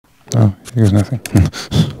Oh, here's nothing.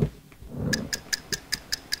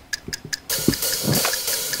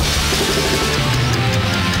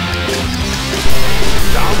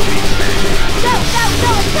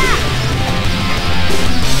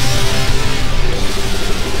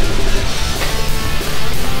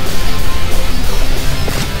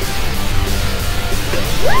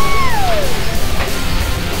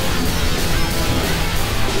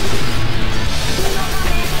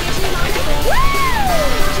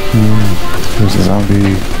 There's a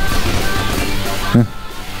zombie. Huh.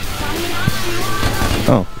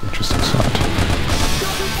 Oh, interesting spot.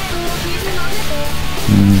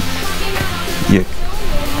 Yeah.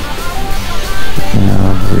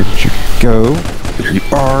 Now, where did you go? There you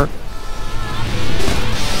are.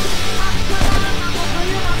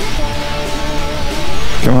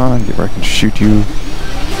 Come on, get where I can shoot you.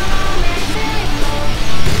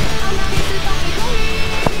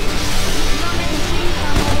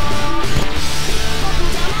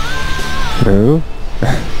 Hello?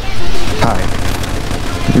 Hi.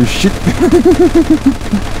 You shit.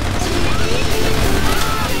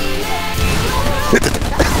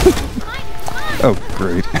 Oh,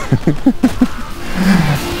 great.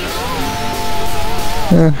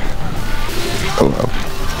 Oh well.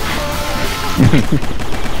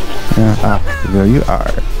 There you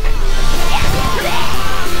are.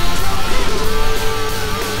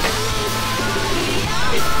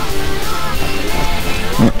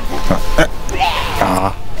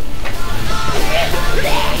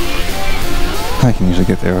 I can usually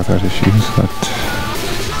get there without issues, but...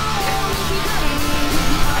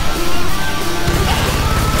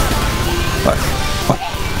 What?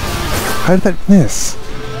 How did that miss?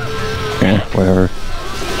 Yeah, whatever.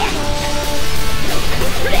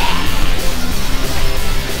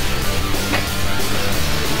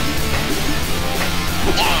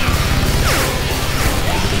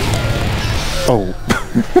 Oh.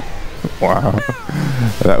 Wow.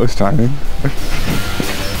 That was timing.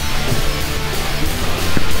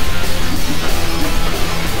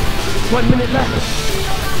 1 minute left.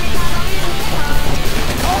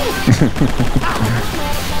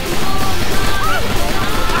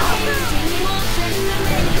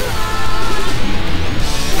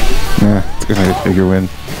 Yeah, it's gonna be a bigger win.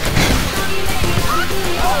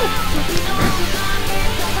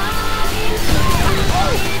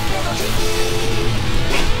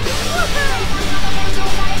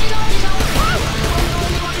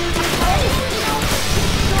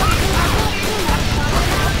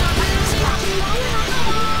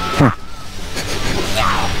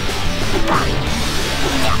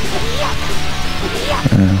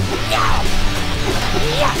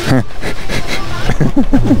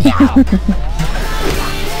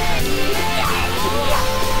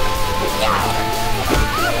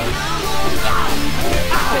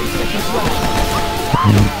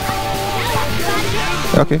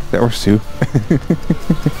 Okay, that works too.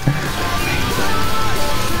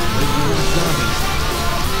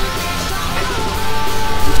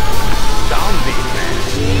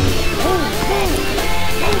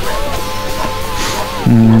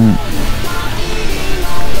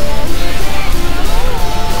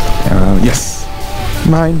 Yes!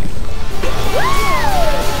 Mine!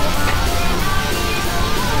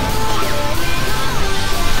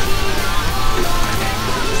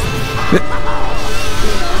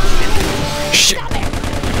 Shit!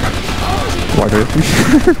 Why did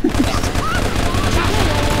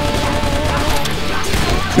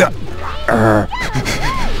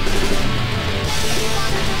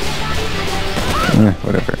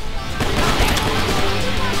whatever.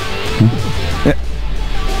 Yeah.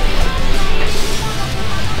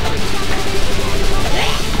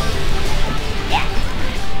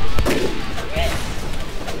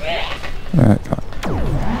 Come on.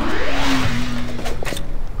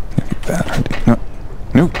 Can't be that hard. No.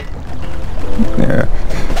 Nope. Yeah.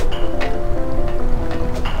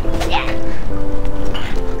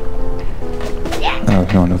 Oh,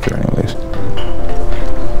 there's no one up there anyways.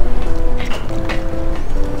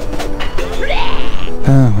 I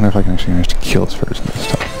wonder if I can actually manage to kill this person this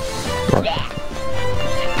time. Or yeah.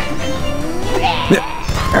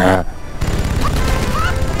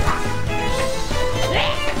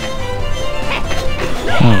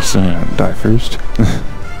 Oh, so I'm gonna die first.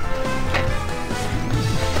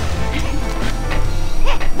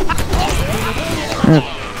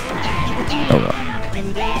 Oh well.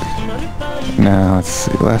 Now let's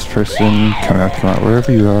see. Last person, come out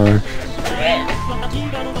wherever you are.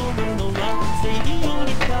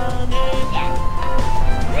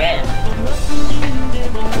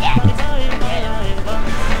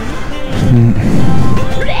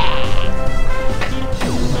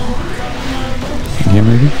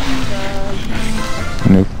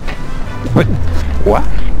 Nope. What? What?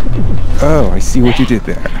 Oh, I see what you did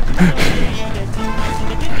there.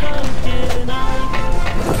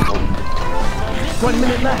 1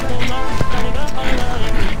 minute left.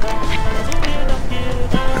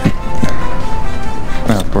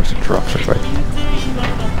 Oh, of course it drops right away.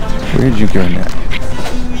 Where did you go now?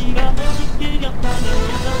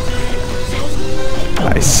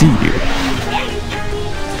 I see you.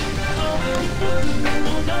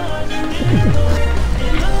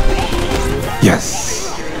 Yes!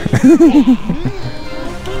 Come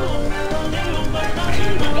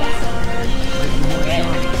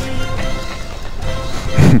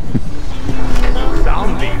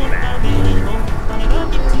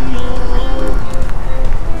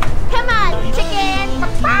on, chicken!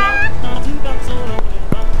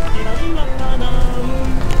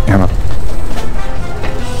 Ammo.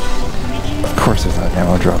 Of course there's that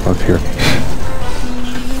ammo drop up here.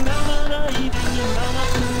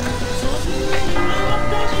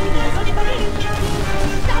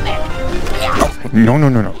 No, no,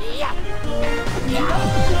 no, no.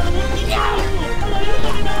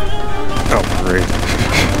 Oh, great.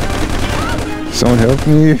 Someone help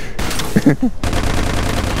me.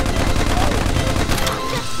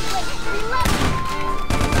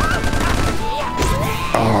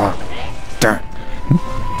 Oh, darn.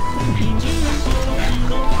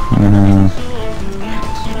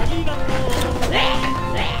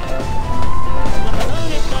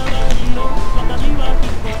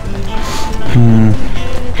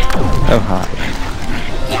 Oh, hi.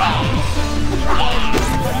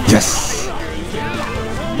 Yes!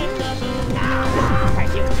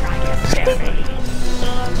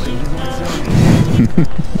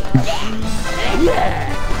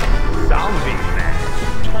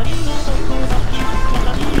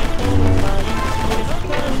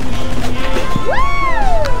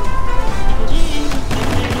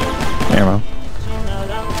 Ammo.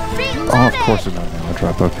 Oh, of course there's no ammo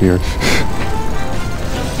drop up here.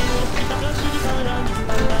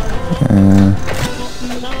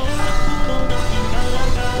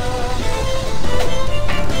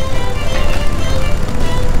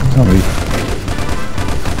 I'll leave.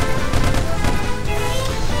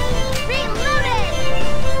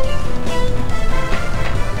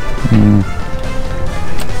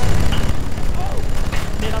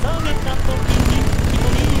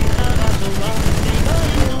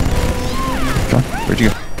 John, where'd you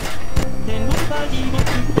go?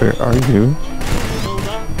 Where are you?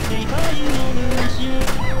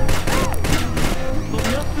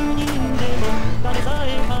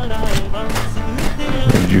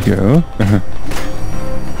 Where'd you go?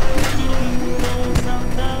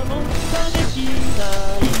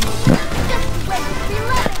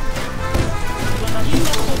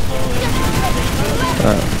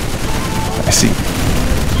 I see.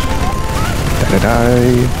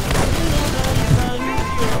 Da-da-da.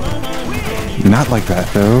 Not like that,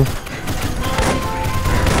 though.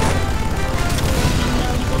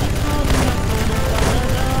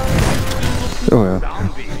 Oh well.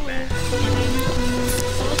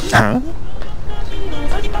 Huh?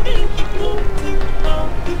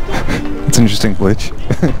 It's an interesting glitch.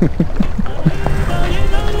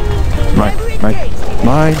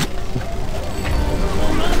 Mine.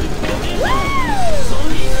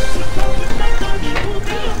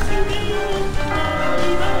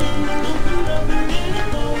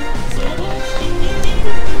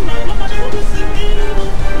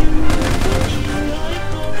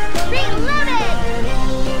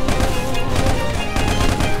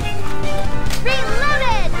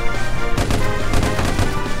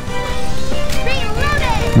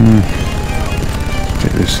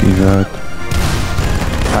 Did you see that?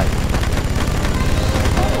 Hi.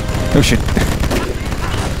 Oh shit.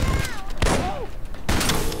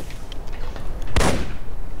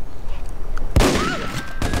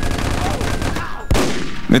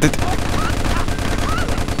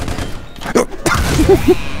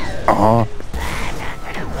 Aw.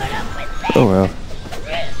 Oh well.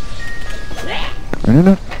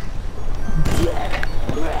 No.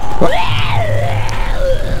 What?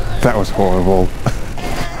 That was horrible.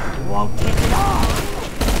 Won't take it off.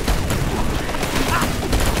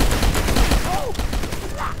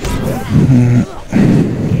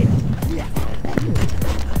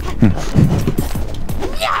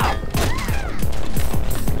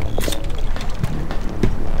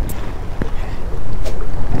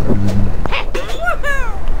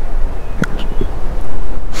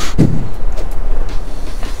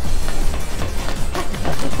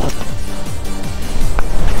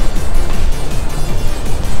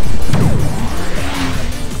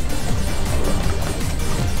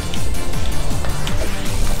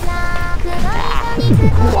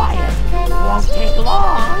 Quiet. Won't take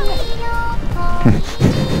long.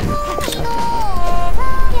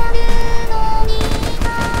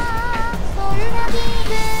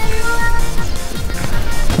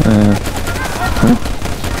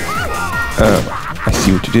 I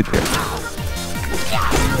see what you did there.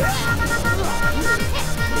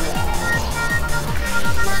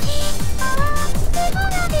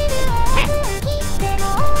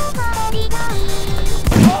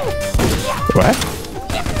 What?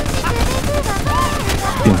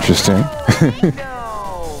 Interesting.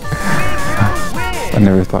 I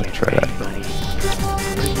never thought to try that.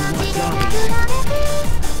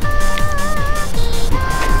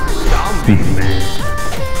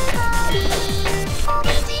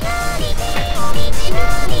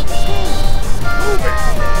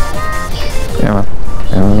 Ammo.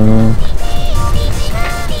 Ammo.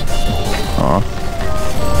 Aw.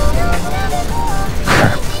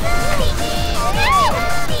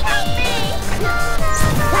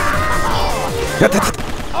 Yeah, that's it.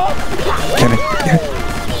 Can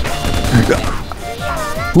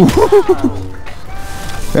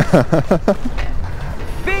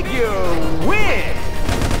Figure win.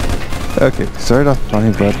 Okay, started off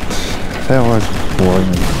funny, but that was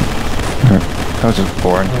boring. That was just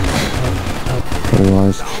boring. It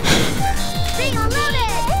was.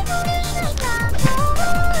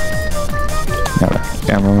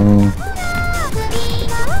 Ammo.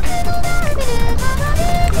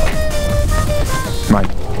 Mine.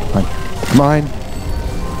 Mine. Mine.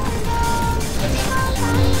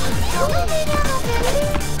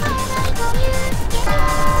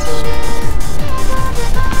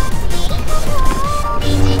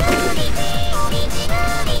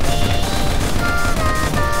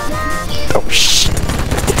 Oh, shit.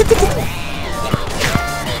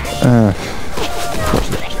 Of course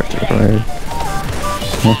I just got to go right.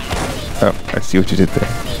 Oh, I see what you did there.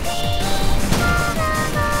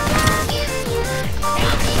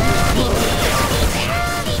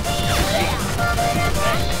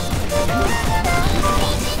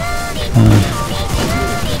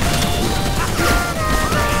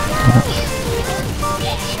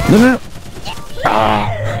 No, no, no. Ah.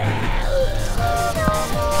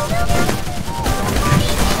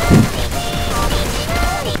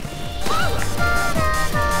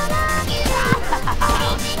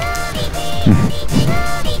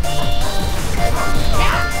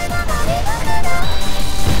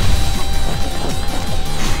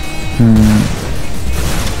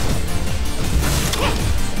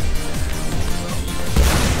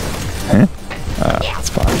 Huh? That's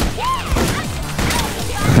fine.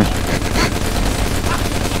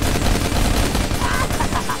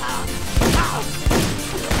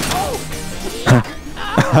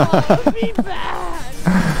 Be back.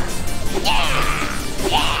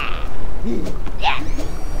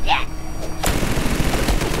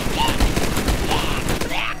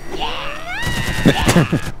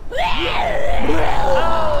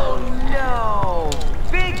 Oh no!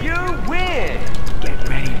 Figure win. Get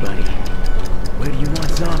ready, buddy. Where do you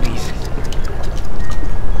want zombies?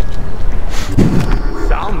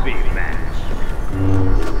 Zombie match.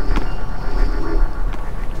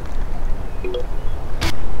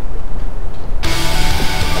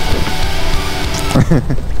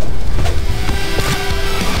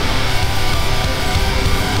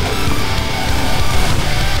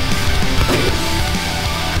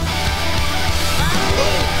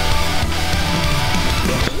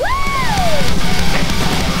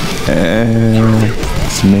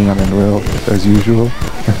 Sitting on the rail as usual.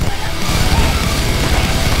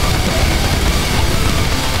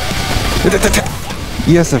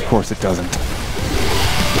 Yes, of course it doesn't.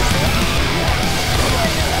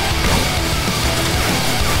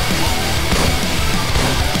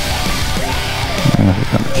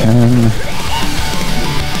 Cannon.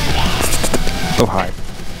 Oh, hi.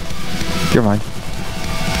 You're mine.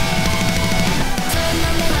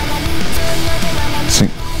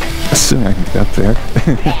 Assuming I can get up there.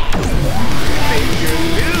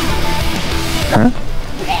 Huh?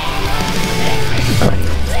 Oh.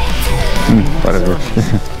 Whatever.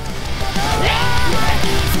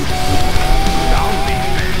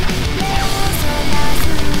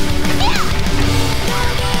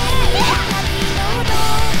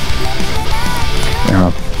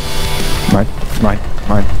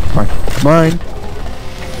 Mine.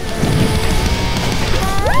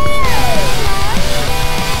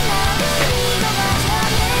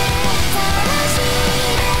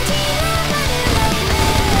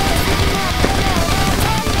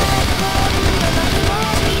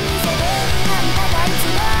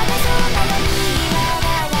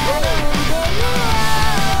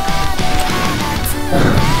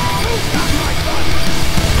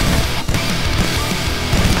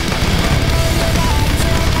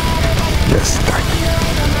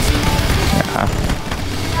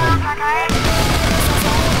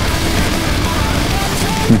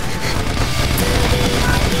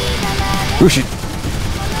 Oh shit!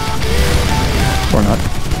 Or not.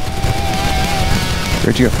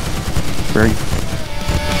 Where'd you go? Where are you?